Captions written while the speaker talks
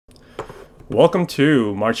Welcome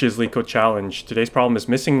to March's Leetcode challenge. Today's problem is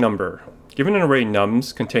missing number. Given an array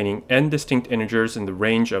nums containing n distinct integers in the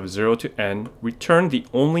range of 0 to n, return the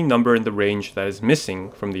only number in the range that is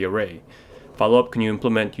missing from the array. Follow-up, can you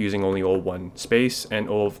implement using only O of 1 space and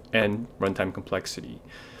O of n runtime complexity?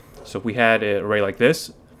 So if we had an array like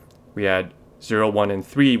this, we had 0, 1, and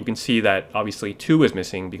 3, we can see that obviously 2 is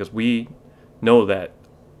missing because we know that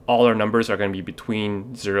all our numbers are going to be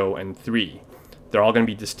between 0 and 3. They're all going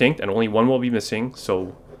to be distinct and only one will be missing,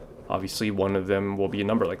 so obviously one of them will be a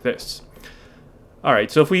number like this.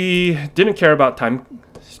 Alright, so if we didn't care about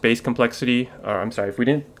space complexity, if we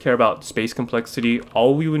didn't care about space complexity,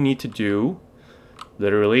 all we would need to do,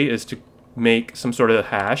 literally, is to make some sort of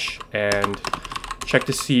hash and check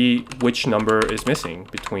to see which number is missing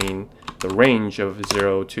between the range of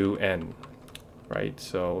 0 to n. Right,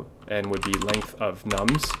 so n would be length of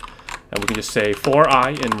nums, and we can just say for I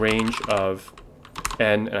in range of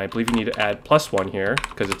n, and I believe you need to add +1 here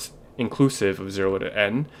because it's inclusive of 0 to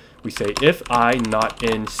n. We say if I not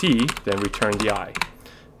in C, then return the I.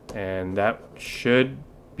 And that should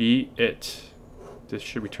be it. This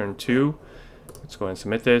should return 2. Let's go ahead and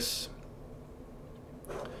submit this.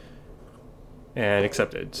 And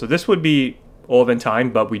accepted. So this would be O of n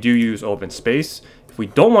time, but we do use O of n space. If we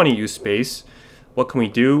don't want to use space, what can we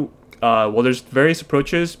do? Well, there's various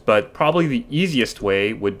approaches, but probably the easiest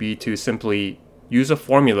way would be to simply use a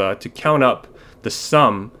formula to count up the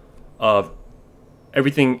sum of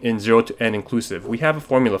everything in 0 to n inclusive. We have a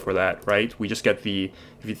formula for that, right? We just get the,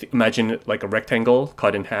 if you imagine it like a rectangle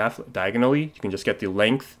cut in half diagonally, you can just get the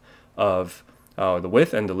length of the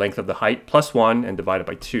width and the length of the height plus 1 and divide it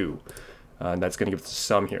by 2. And that's going to give us a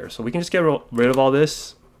sum here. So we can just get rid of all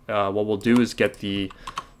this. What we'll do is get the,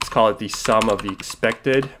 let's call it the sum of the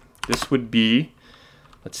expected. This would be,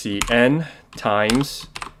 let's see, n times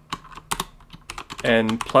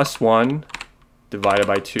n plus 1 divided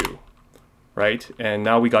by 2, right? And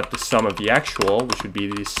now we got the sum of the actual, which would be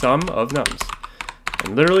the sum of nums.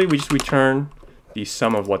 And literally, we just return the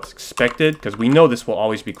sum of what's expected, because we know this will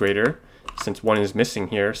always be greater, since 1 is missing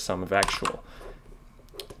here, sum of actual.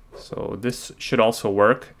 So this should also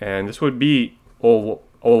work, and this would be O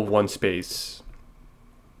of 1 space.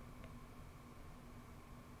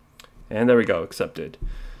 And there we go, accepted.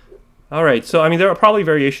 Alright, so I mean, there are probably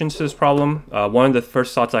variations to this problem. One of the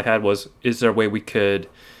first thoughts I had was, is there a way we could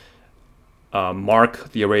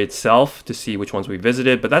mark the array itself to see which ones we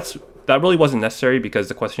visited? But that really wasn't necessary because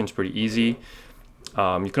the question is pretty easy.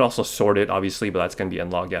 You can also sort it, obviously, but that's going to be n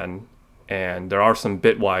log n. And there are some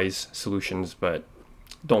bitwise solutions, but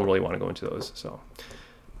don't really want to go into those. So,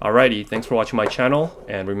 alrighty, thanks for watching my channel.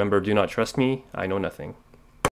 And remember, do not trust me, I know nothing.